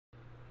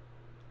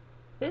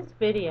This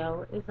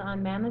video is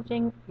on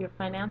managing your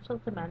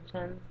financial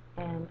dimensions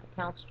and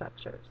account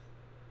structures.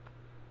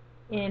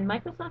 In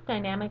Microsoft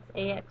Dynamics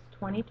AX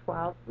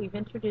 2012, we've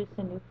introduced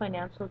a new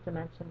financial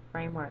dimension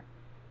framework.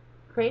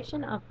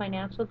 Creation of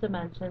financial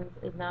dimensions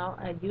is now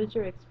a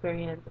user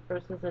experience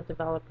versus a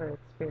developer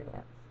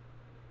experience.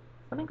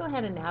 Let me go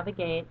ahead and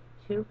navigate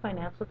to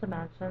financial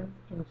dimensions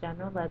in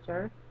General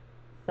Ledger,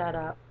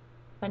 Setup,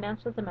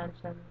 Financial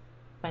Dimensions,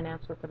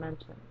 Financial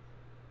Dimensions.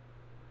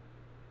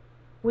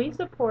 We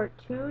support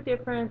two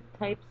different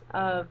types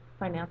of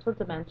financial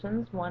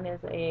dimensions. One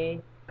is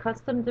a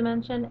custom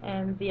dimension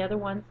and the other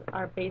ones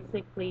are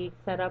basically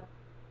set up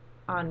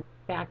on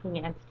backing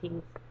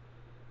entities.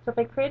 So if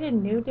I create a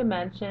new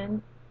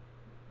dimension,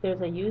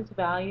 there's a use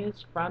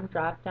values from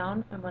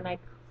dropdown, and when I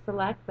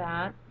select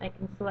that, I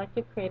can select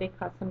to create a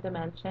custom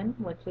dimension,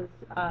 which is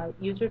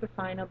user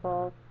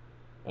definable,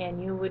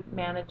 and you would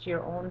manage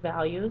your own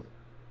values.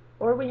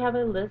 Or we have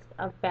a list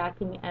of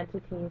backing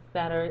entities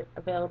that are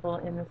available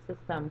in the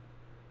system.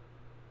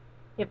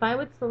 If I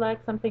would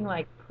select something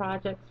like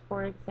projects,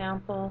 for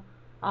example,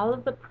 all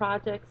of the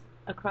projects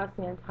across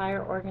the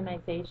entire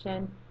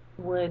organization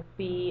would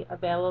be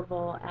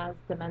available as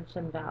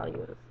dimension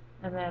values.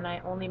 And then I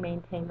only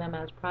maintain them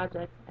as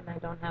projects, and I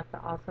don't have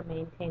to also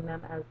maintain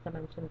them as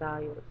dimension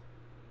values.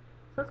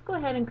 So let's go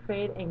ahead and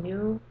create a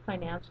new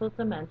financial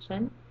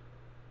dimension.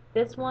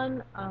 This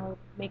one, I'll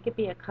make it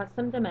be a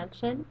custom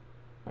dimension,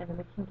 and then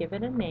we can give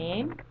it a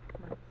name,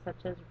 such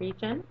as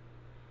region.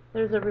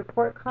 There's a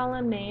report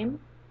column name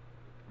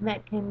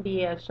that can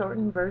be a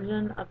shortened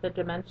version of the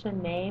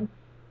dimension name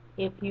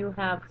if you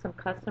have some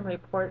custom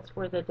reports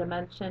where the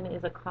dimension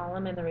is a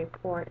column in the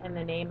report and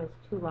the name is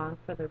too long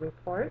for the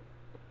report.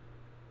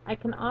 I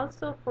can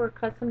also, for a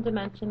custom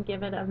dimension,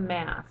 give it a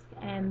mask,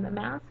 and the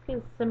mask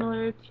is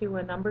similar to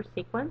a number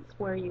sequence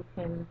where you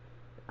can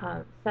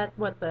set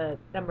what the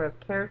number of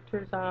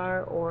characters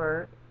are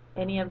or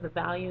any of the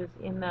values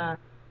in the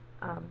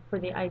for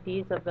the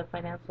IDs of the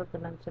financial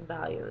dimension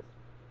values.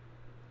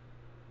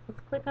 Let's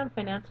click on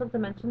financial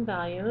dimension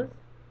values,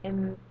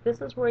 and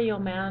this is where you'll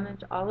manage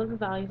all of the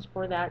values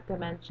for that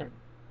dimension.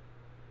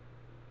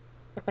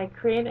 If I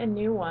create a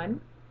new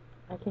one,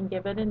 I can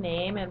give it a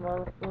name, and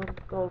we'll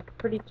go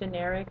pretty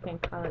generic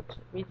and call it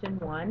region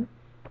 1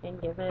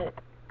 and give it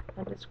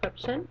a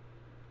description.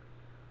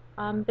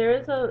 There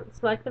is a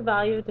select the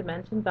value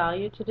dimension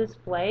value to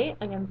display.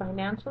 Again,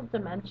 financial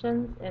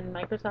dimensions in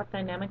Microsoft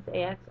Dynamics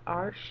AX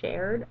are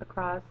shared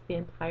across the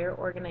entire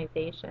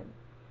organization.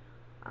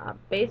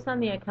 Based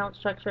on the account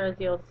structure, as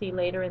you'll see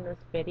later in this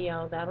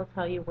video, that'll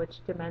tell you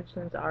which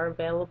dimensions are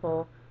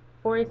available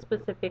for a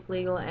specific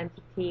legal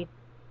entity,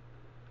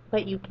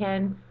 but you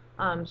can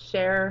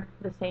share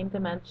the same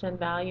dimension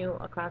value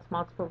across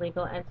multiple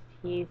legal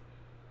entities,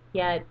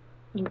 yet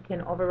you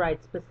can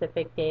override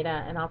specific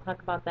data, and I'll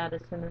talk about that as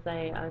soon as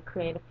I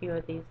create a few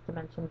of these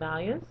dimension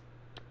values.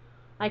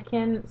 I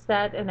can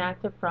set an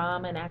active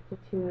from, an active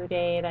to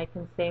date. I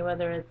can say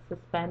whether it's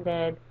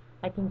suspended.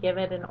 I can give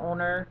it an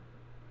owner,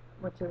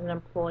 which is an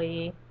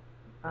employee.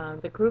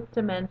 The group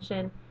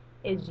dimension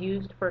is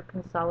used for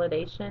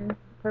consolidation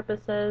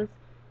purposes.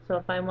 So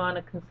if I want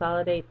to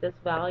consolidate this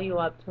value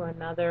up to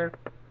another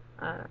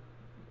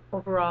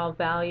overall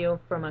value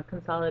from a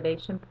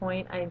consolidation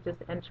point, I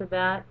just enter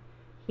that.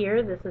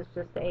 Here, this is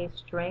just a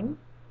string.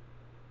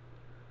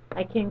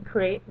 I can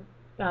create,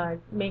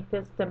 make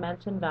this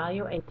dimension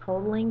value a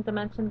totaling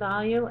dimension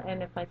value,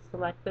 and if I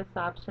select this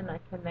option, I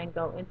can then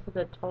go into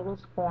the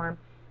totals form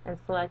and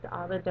select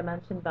all the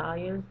dimension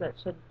values that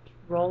should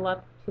roll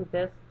up to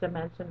this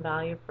dimension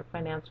value for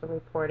financial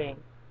reporting.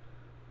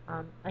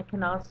 I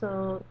can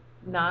also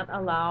not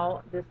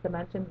allow this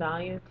dimension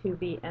value to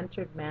be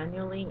entered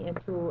manually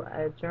into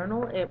a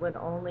journal. It would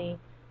only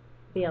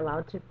be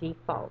allowed to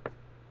default.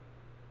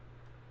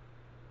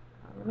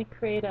 Let me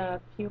create a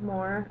few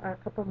more, or a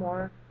couple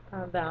more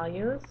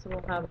values. So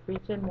we'll have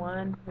region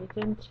 1,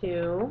 region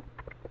 2,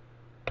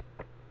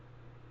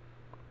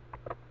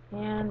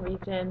 and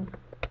region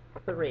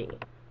 3.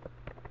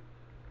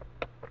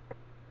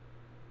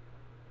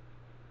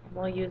 And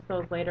we'll use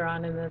those later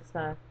on in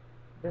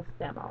this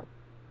demo.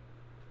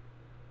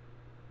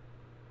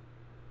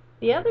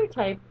 The other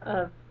type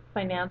of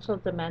financial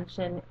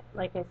dimension,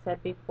 like I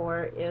said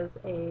before, is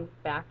a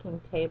backing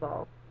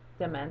table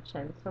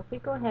dimension. So if we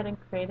go ahead and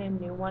create a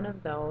new one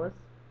of those,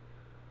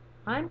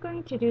 I'm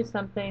going to do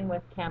something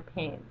with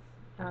campaigns,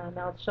 and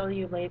I'll show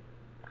you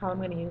how I'm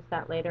going to use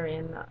that later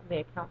in the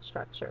account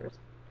structures.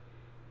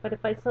 But if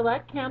I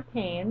select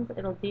campaigns,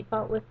 it'll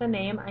default with the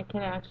name. I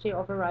can actually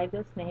override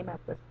this name at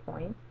this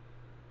point.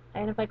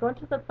 And if I go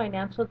into the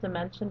financial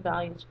dimension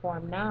values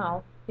form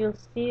now, you'll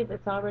see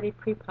it's already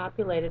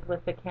pre-populated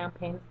with the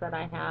campaigns that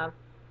I have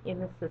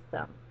in the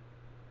system.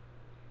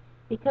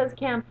 Because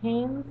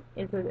campaigns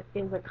is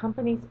a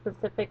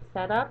company-specific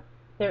setup,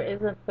 there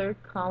is a third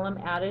column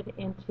added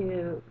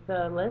into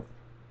the list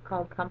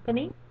called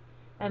company,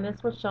 and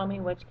this will show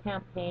me which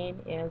campaign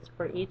is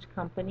for each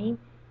company,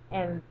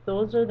 and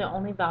those are the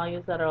only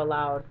values that are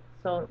allowed.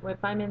 So if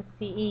I'm in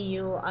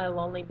CEU, I'll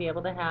only be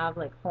able to have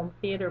like home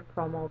theater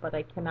promo, but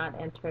I cannot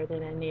enter it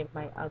in any of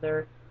my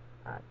other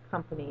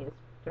companies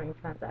during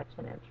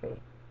transaction entry.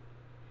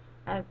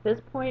 At this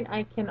point,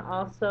 I can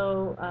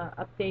also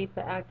update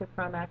the active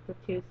from active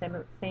to,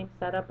 same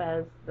setup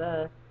as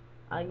the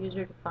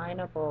user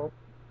definable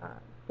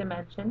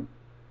dimension.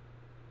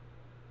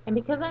 And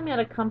because I'm at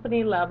a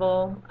company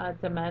level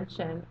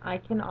dimension, I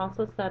can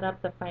also set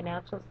up the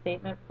financial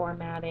statement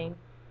formatting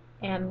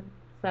and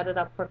set it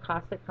up for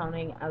cost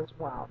accounting as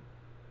well.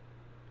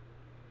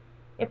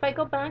 If I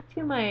go back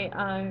to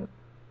my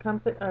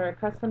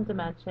custom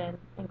dimension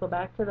and go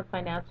back to the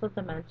financial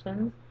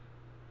dimensions,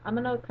 I'm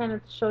going to kind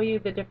of show you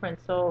the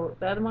difference. So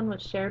the other one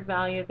was shared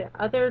value. The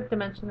other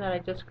dimension that I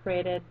just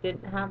created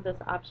didn't have this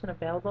option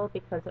available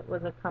because it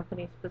was a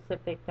company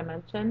specific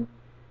dimension.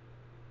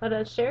 But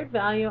a shared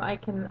value, I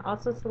can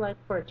also select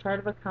for a chart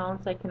of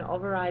accounts. I can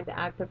override the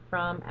active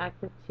from,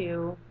 active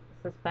to,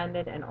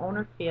 suspended, and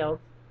owner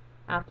fields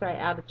after I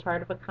add a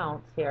chart of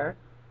accounts here.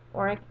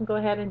 Or I can go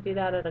ahead and do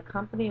that at a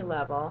company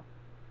level,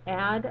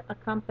 add a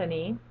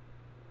company,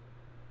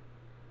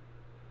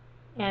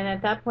 and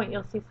at that point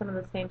you'll see some of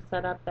the same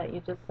setup that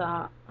you just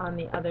saw on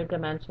the other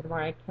dimension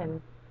where I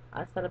can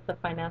set up the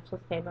financial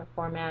statement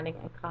formatting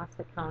and cost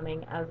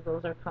accounting as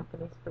those are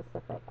company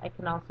specific. I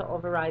can also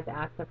override the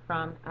active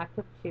from,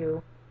 active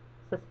to,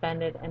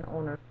 suspended, and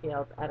owner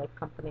fields at a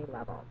company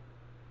level.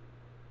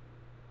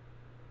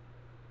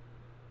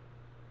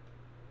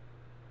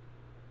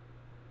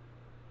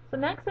 So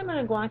next I'm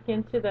going to walk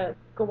you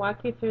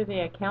through the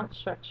account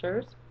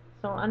structures.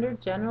 So under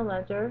General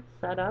Ledger,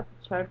 Setup,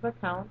 Chart of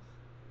Accounts,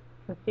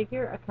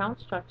 Configure Account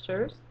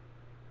Structures,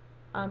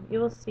 you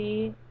will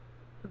see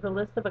the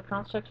list of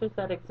account structures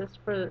that exist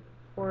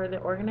for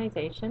the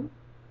organization.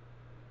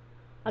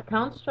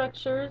 Account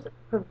structures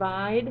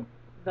provide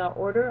the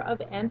order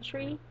of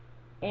entry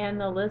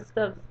and the list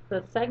of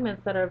the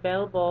segments that are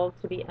available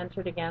to be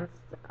entered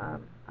against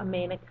a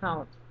main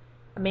account.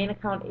 A main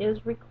account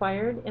is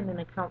required in an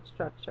account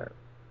structure.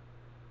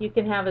 You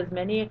can have as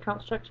many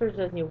account structures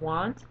as you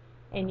want,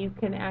 and you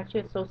can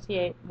actually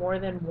associate more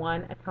than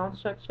one account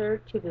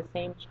structure to the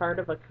same chart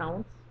of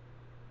accounts.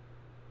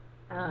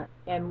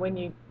 And when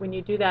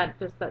you do that,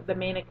 just the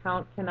main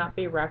account cannot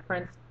be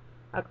referenced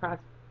across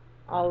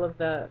all of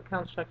the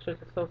account structures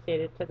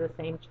associated to the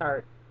same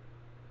chart.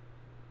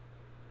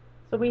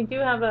 So we do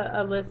have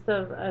a list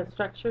of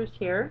structures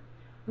here.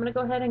 I'm going to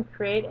go ahead and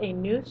create a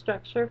new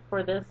structure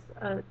for this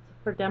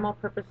for demo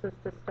purposes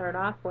to start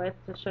off with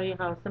to show you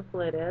how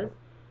simple it is.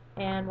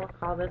 And we'll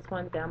call this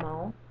one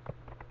demo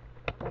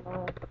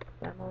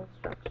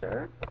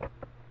structure.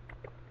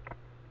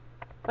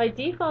 By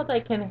default,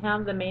 I can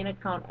have the main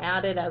account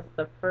added as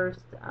the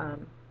first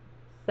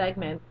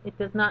segment. It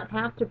does not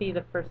have to be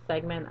the first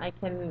segment. I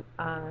can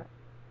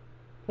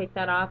take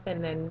that off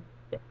and then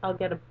I'll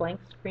get a blank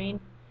screen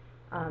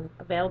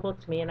available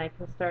to me and I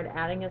can start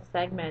adding a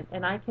segment,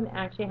 and I can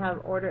actually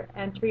have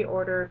entry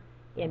order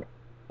in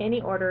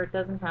any order. It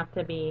doesn't have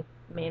to be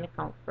main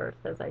account first,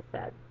 as I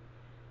said.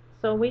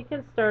 So we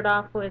can start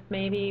off with,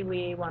 maybe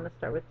we want to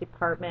start with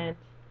department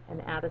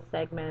and add a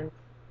segment.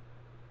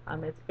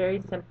 It's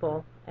very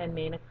simple, and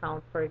main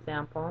account, for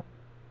example.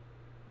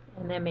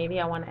 And then maybe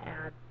I want to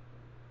add,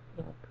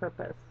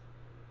 purpose.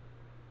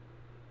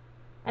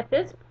 At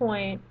this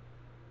point,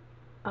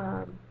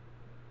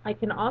 I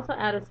can also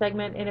add a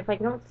segment, and if I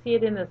don't see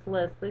it in this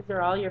list, these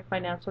are all your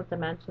financial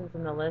dimensions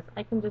in the list,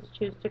 I can just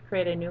choose to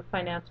create a new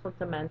financial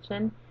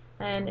dimension,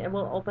 and it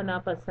will open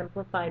up a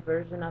simplified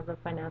version of the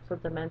financial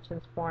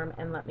dimensions form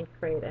and let me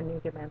create a new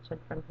dimension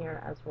from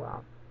here as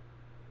well.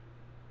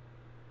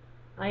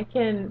 I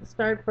can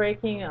start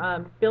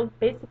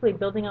basically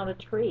building out a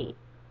tree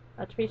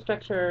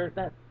structure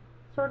that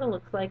sort of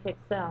looks like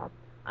Excel.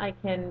 I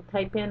can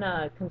type in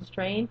a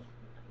constraint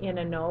in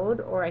a node,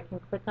 or I can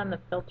click on the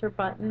filter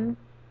button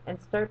and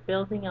start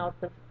building out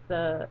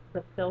the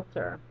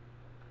filter.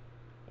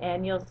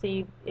 And you'll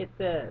see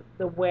the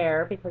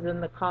where, because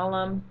in the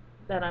column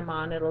that I'm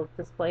on it'll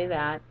display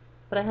that.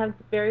 But I have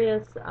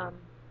various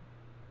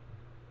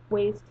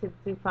ways to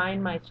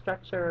define my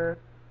structure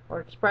or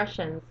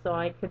expressions. So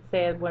I could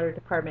say whether a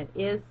department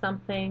is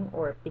something,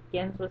 or it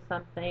begins with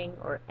something,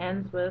 or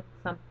ends with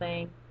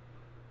something,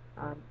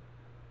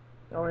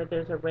 or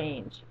there's a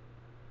range.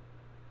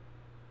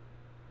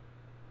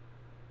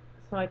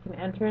 So I can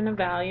enter in a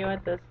value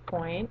at this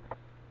point,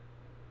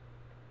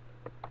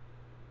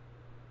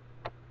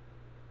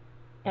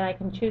 and I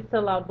can choose to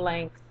allow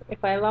blanks.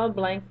 If I allow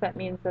blanks, that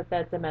means that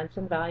that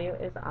dimension value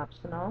is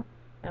optional,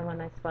 and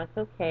when I select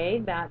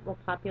OK, that will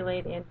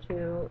populate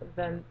into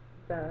the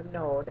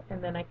node,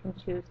 and then I can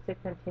choose to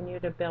continue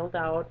to build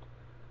out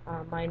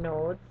my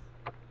nodes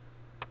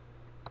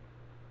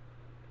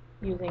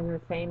using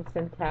the same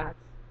syntax.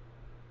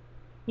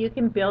 You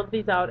can build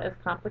these out as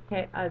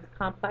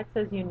complex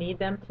as you need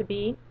them to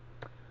be.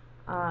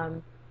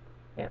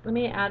 Let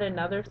me add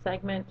another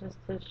segment just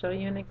to show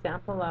you an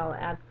example. I'll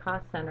add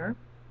cost center.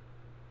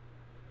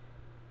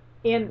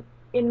 In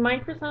In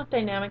Microsoft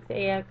Dynamics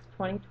AX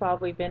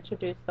 2012, we've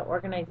introduced the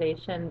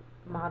organization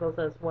models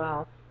as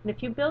well. And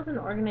if you build an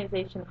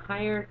organization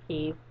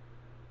hierarchy,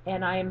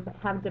 and I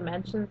have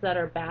dimensions that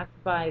are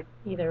backed by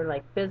either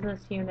like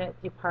business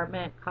unit,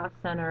 department, cost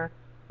center,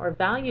 or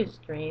value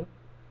stream,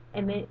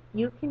 and then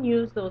you can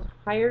use those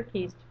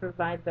hierarchies to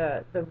provide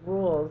the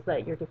rules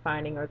that you're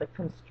defining or the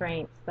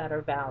constraints that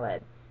are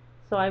valid.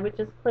 So I would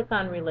just click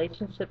on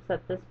relationships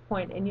at this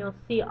point, and you'll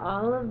see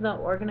all of the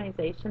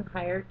organization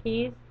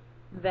hierarchies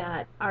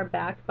that are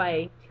backed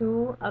by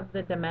two of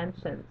the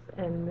dimensions,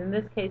 and in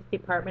this case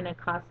department and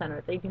cost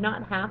center. They do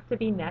not have to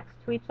be next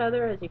to each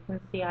other. As you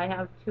can see, I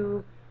have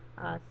two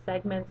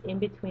segments in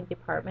between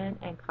department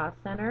and cost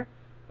center,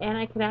 and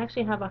I can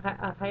actually have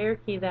a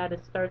hierarchy that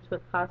starts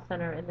with cost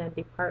center and then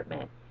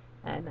department,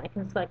 and I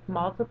can select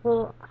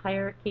multiple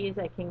hierarchies.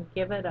 I can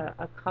give it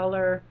a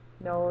color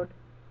node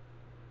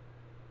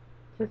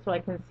so I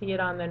can see it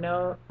on the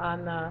node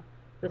on the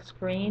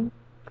screen.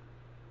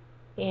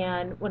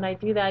 And when I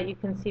do that, you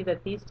can see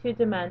that these two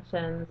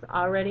dimensions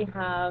already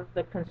have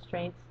the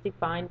constraints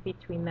defined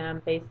between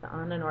them based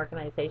on an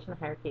organization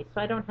hierarchy.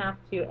 So I don't have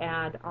to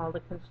add all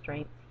the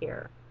constraints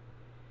here.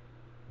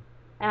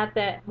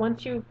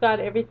 Once you've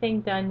got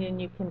everything done, then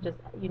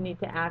you need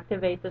to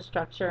activate the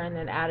structure and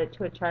then add it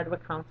to a chart of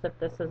accounts if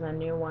this is a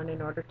new one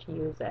in order to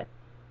use it.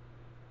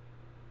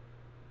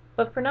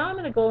 But for now, I'm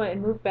going to go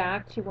and move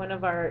back to one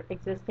of our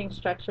existing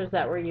structures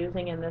that we're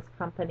using in this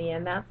company,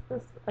 and that's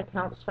this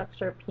account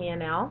structure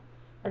P&L.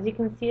 As you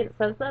can see, it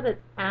says that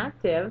it's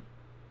active,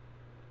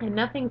 and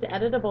nothing's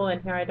editable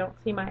in here. I don't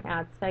see my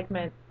add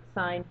segment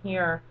sign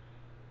here,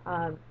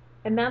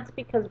 and that's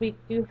because we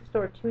do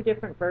store two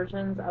different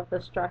versions of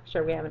the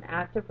structure. We have an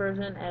active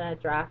version and a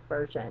draft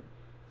version.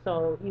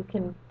 So you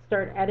can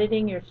start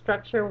editing your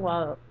structure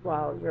while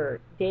your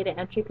data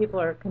entry people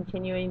are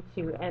continuing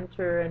to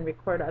enter and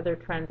record other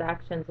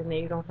transactions, and then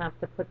you don't have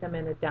to put them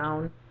in a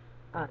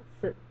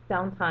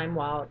downtime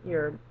while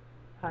you're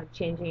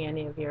changing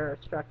any of your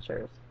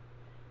structures.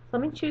 So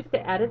let me choose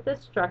to edit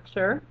this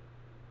structure,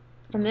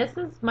 and this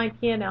is my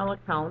P&L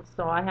accounts.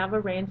 So I have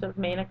a range of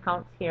main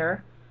accounts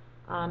here,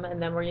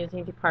 and then we're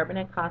using department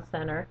and cost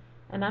center.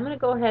 And I'm going to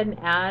go ahead and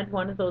add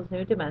one of those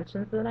new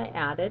dimensions that I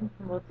added.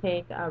 We'll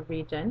take a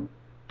region.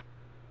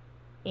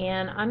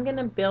 And I'm going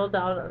to build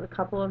out a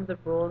couple of the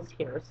rules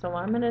here. So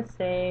I'm going to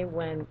say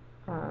when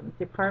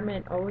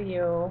department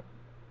OU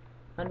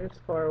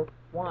underscore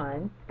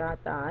 1 dot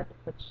dot,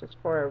 which is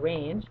for a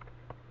range,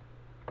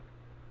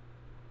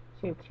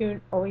 to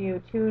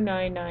OU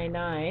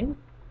 2999,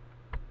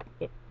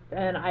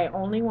 then I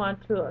only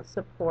want to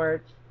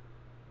support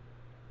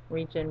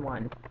region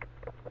 1.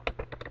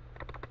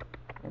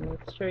 And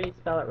make sure you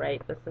spell it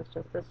right. This is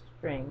just a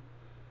string.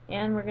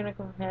 And we're going to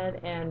go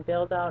ahead and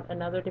build out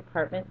another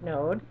department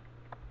node.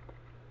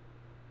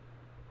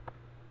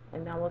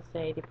 And now we'll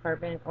say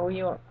department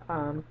OU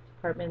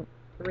department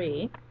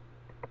 3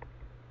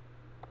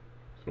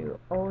 to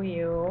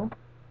OU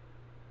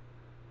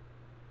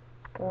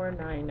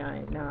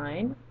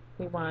 4999.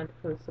 We want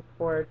to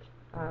support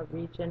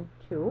region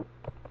 2.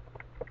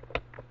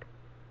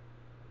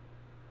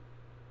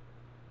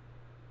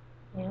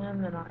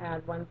 And then I'll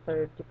add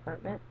 1/3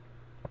 department,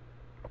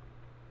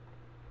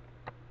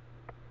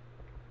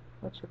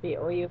 which would be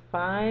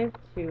OU5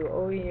 to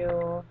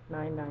OU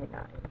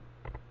 999.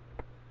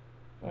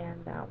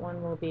 And that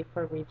one will be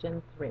for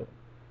region 3.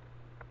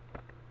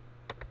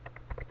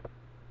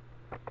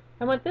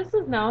 And what this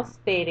is now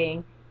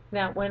stating,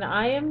 that when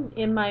I am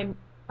in my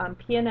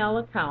P&L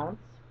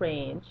accounts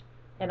range,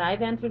 and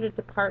I've entered a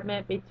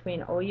department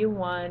between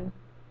OU1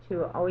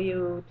 to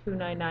OU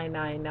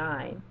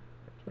 29999,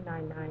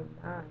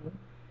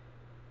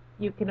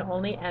 you can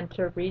only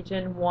enter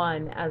region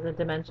 1 as a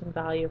dimension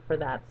value for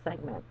that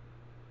segment.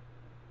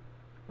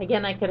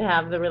 Again, I could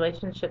have the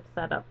relationship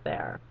set up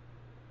there,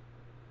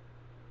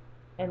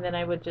 and then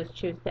I would just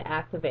choose to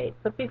activate.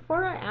 But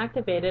before I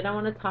activate it, I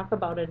want to talk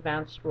about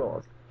advanced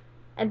rules.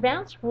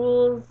 Advanced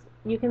rules,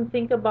 you can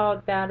think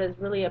about that as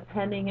really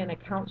appending an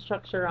account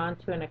structure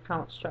onto an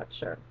account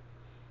structure.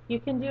 You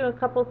can do a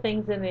couple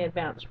things in the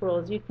advanced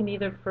rules. You can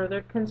either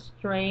further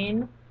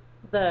constrain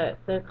the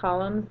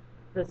columns,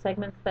 the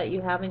segments that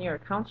you have in your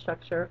account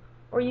structure,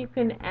 or you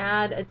can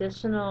add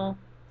additional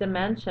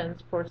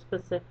dimensions for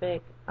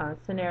specific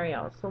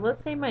scenarios. So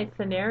let's say my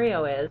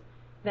scenario is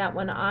that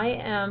when I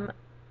am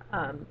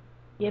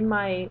in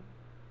my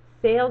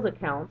sales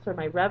accounts or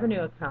my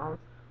revenue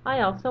accounts,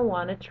 I also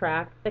want to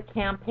track the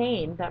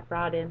campaign that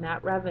brought in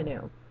that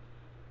revenue.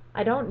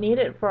 I don't need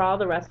it for all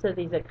the rest of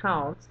these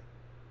accounts,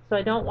 so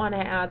I don't want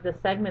to add the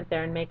segment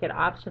there and make it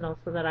optional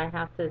so that I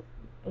have to,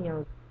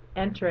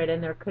 enter it,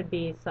 and there could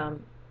be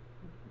some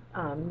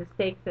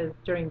mistakes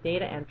during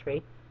data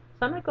entry.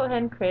 So I'm going to go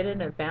ahead and create an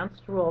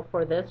advanced rule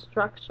for this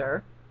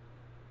structure,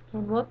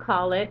 and we'll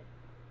call it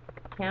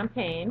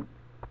campaign.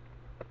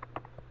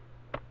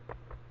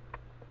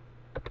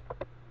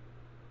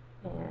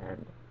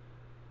 And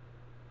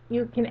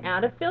you can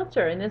add a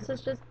filter, and this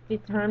is just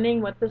determining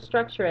what the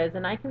structure is,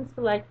 and I can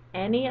select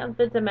any of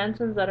the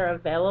dimensions that are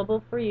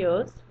available for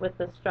use with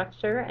the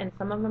structure, and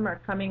some of them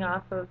are coming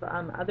off of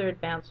other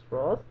advanced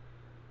rules.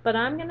 But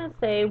I'm going to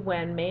say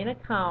when main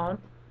account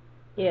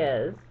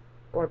is,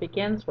 or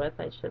begins with,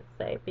 I should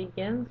say,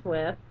 begins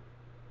with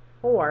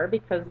 4,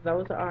 because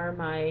those are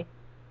my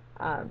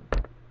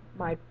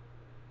my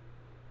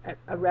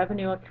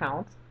revenue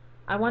accounts.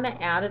 I want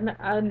to add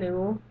a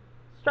new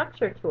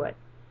structure to it.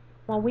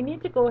 Well, we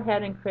need to go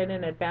ahead and create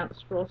an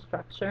advanced rule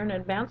structure, and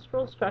advanced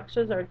rule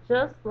structures are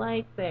just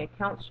like the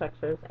account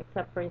structures,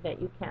 except for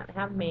that you can't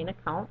have main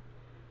account.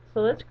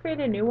 So let's create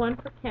a new one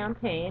for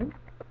campaign.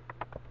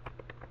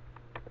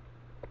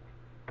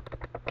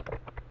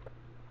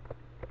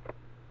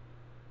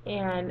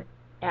 And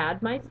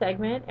add my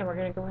segment, and we're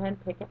going to go ahead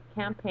and pick a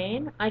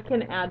campaign. I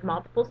can add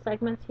multiple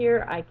segments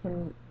here. I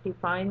can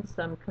define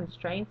some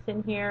constraints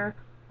in here,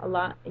 a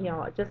lot,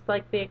 just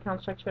like the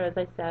account structure, as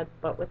I said,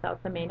 but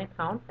without the main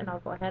account. And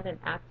I'll go ahead and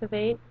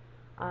activate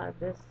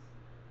this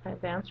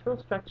advanced rule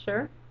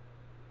structure.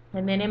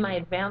 And then in my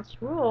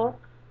advanced rule,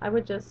 I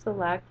would just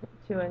select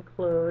to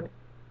include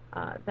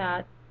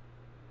that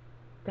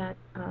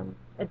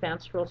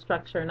advanced rule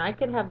structure. And I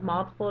could have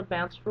multiple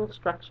advanced rule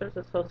structures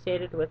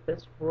associated with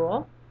this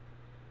rule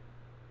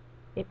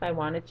if I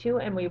wanted to,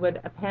 and we would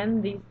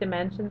append these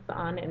dimensions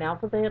on in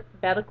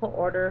alphabetical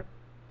order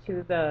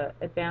to the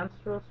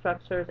advanced rule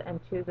structures and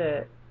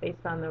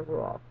based on the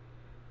rule.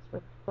 So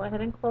let's go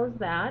ahead and close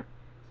that.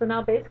 So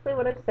now basically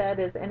what I've said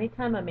is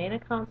anytime a main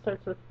account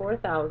starts with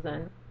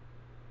 4,000,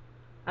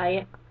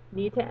 I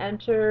need to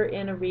enter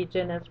in a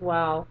region as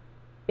well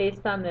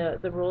based on the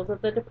rules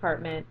of the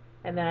department,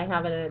 and then I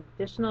have an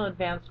additional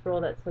advanced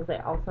rule that says I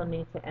also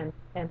need to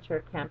enter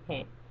a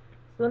campaign.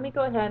 So let me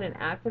go ahead and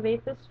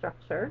activate this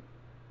structure.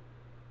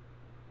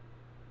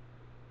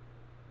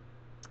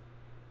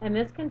 And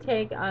this can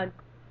take a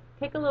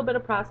little bit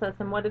of process,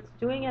 and what it's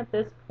doing at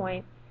this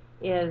point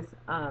is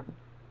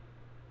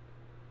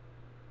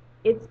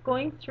it's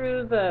going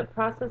through the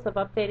process of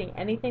updating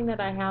anything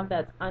that I have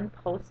that's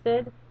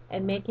unposted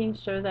and making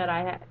sure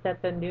that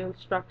that the new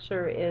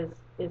structure is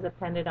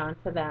appended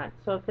onto that.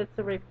 So if it's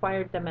a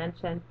required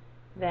dimension,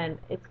 then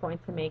it's going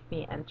to make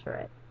me enter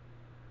it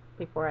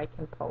before I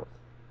can post.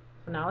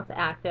 So now it's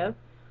active.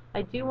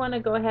 I do want to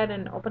go ahead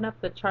and open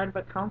up the chart of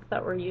accounts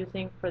that we're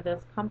using for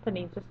this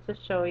company just to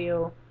show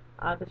you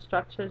the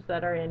structures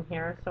that are in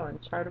here. So in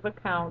chart of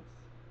accounts,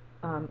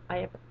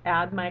 I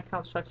add my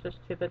account structures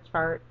to the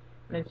chart,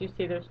 and as you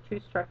see there's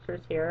 2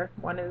 structures here.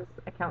 One is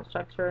account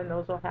structure, and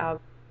those will have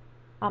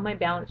all my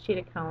balance sheet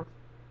accounts,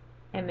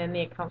 and then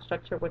the account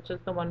structure, which is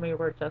the one we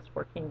were just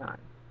working on.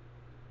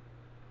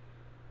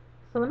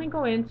 So let me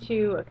go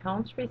into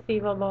accounts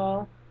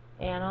receivable,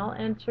 and I'll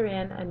enter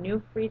in a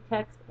new free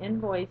text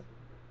invoice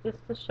just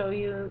to show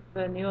you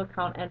the new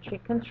account entry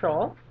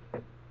control.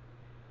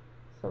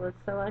 So let's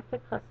select a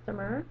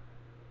customer,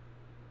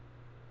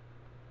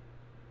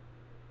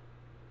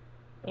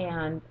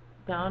 and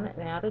down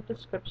and add a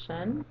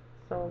description.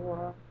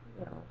 So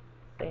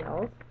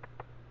sales,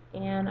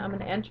 and I'm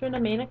going to enter in a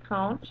main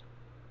account,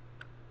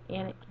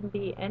 and it can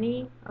be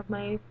any of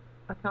my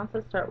accounts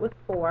that start with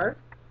 4,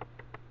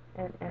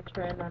 and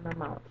enter in an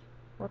amount.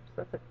 Whoops,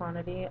 that's a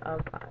quantity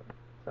of 5.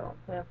 So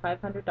we have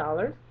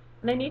 $500.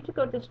 And I need to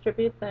go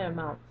distribute the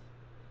amounts.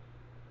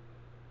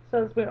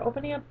 So as we're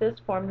opening up this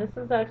form, this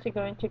is actually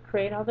going to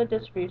create all the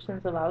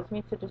distributions, allows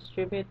me to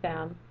distribute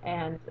them,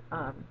 and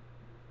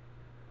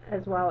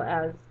as well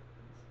as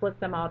split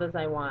them out as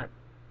I want.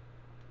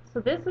 So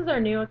this is our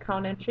new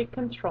account entry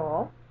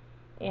control,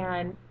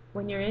 and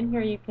when you're in here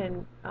you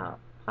can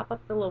pop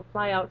up the little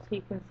flyout so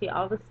you can see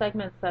all the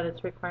segments that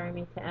it's requiring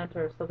me to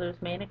enter. So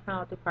there's main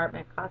account,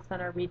 department, cost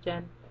center,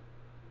 region,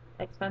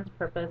 expense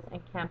purpose,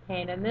 and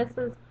campaign, and this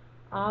is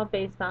all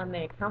based on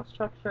the account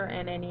structure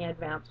and any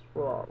advanced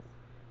rules.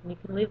 And you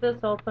can leave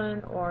this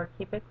open or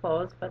keep it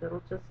closed, but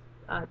it'll just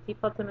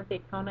default to the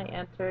account I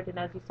entered, and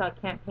as you saw,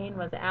 campaign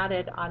was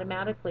added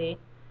automatically,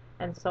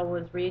 and so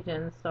was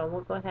region. So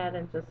we'll go ahead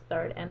and just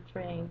start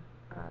entering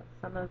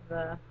some of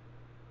the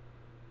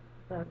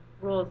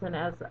rules, and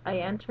as I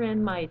enter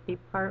in my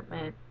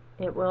department,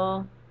 it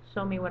will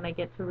show me when I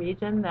get to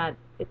region that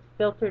it's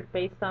filtered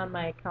based on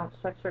my account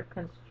structure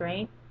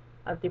constraint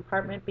of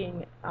department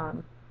being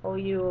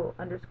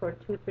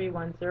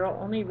OU_2310.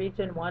 Only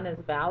region 1 is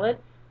valid,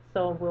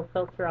 so we'll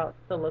filter out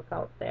the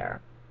lookout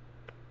there.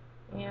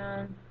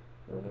 And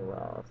we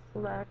will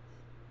select,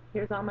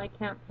 here's all my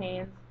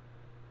campaigns,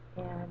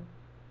 and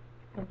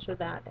enter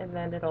that, and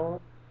then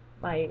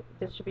my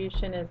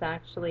distribution is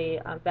actually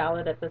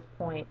valid at this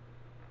point.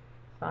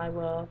 So I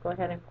will go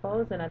ahead and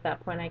close, and at that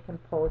point I can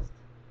post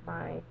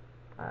my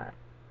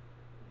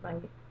my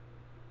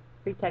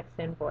free text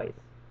invoice.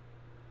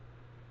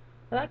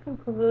 So that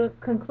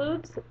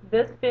concludes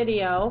this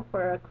video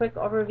for a quick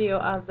overview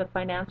of the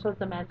financial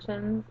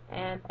dimensions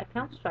and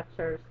account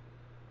structures.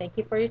 Thank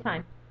you for your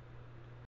time.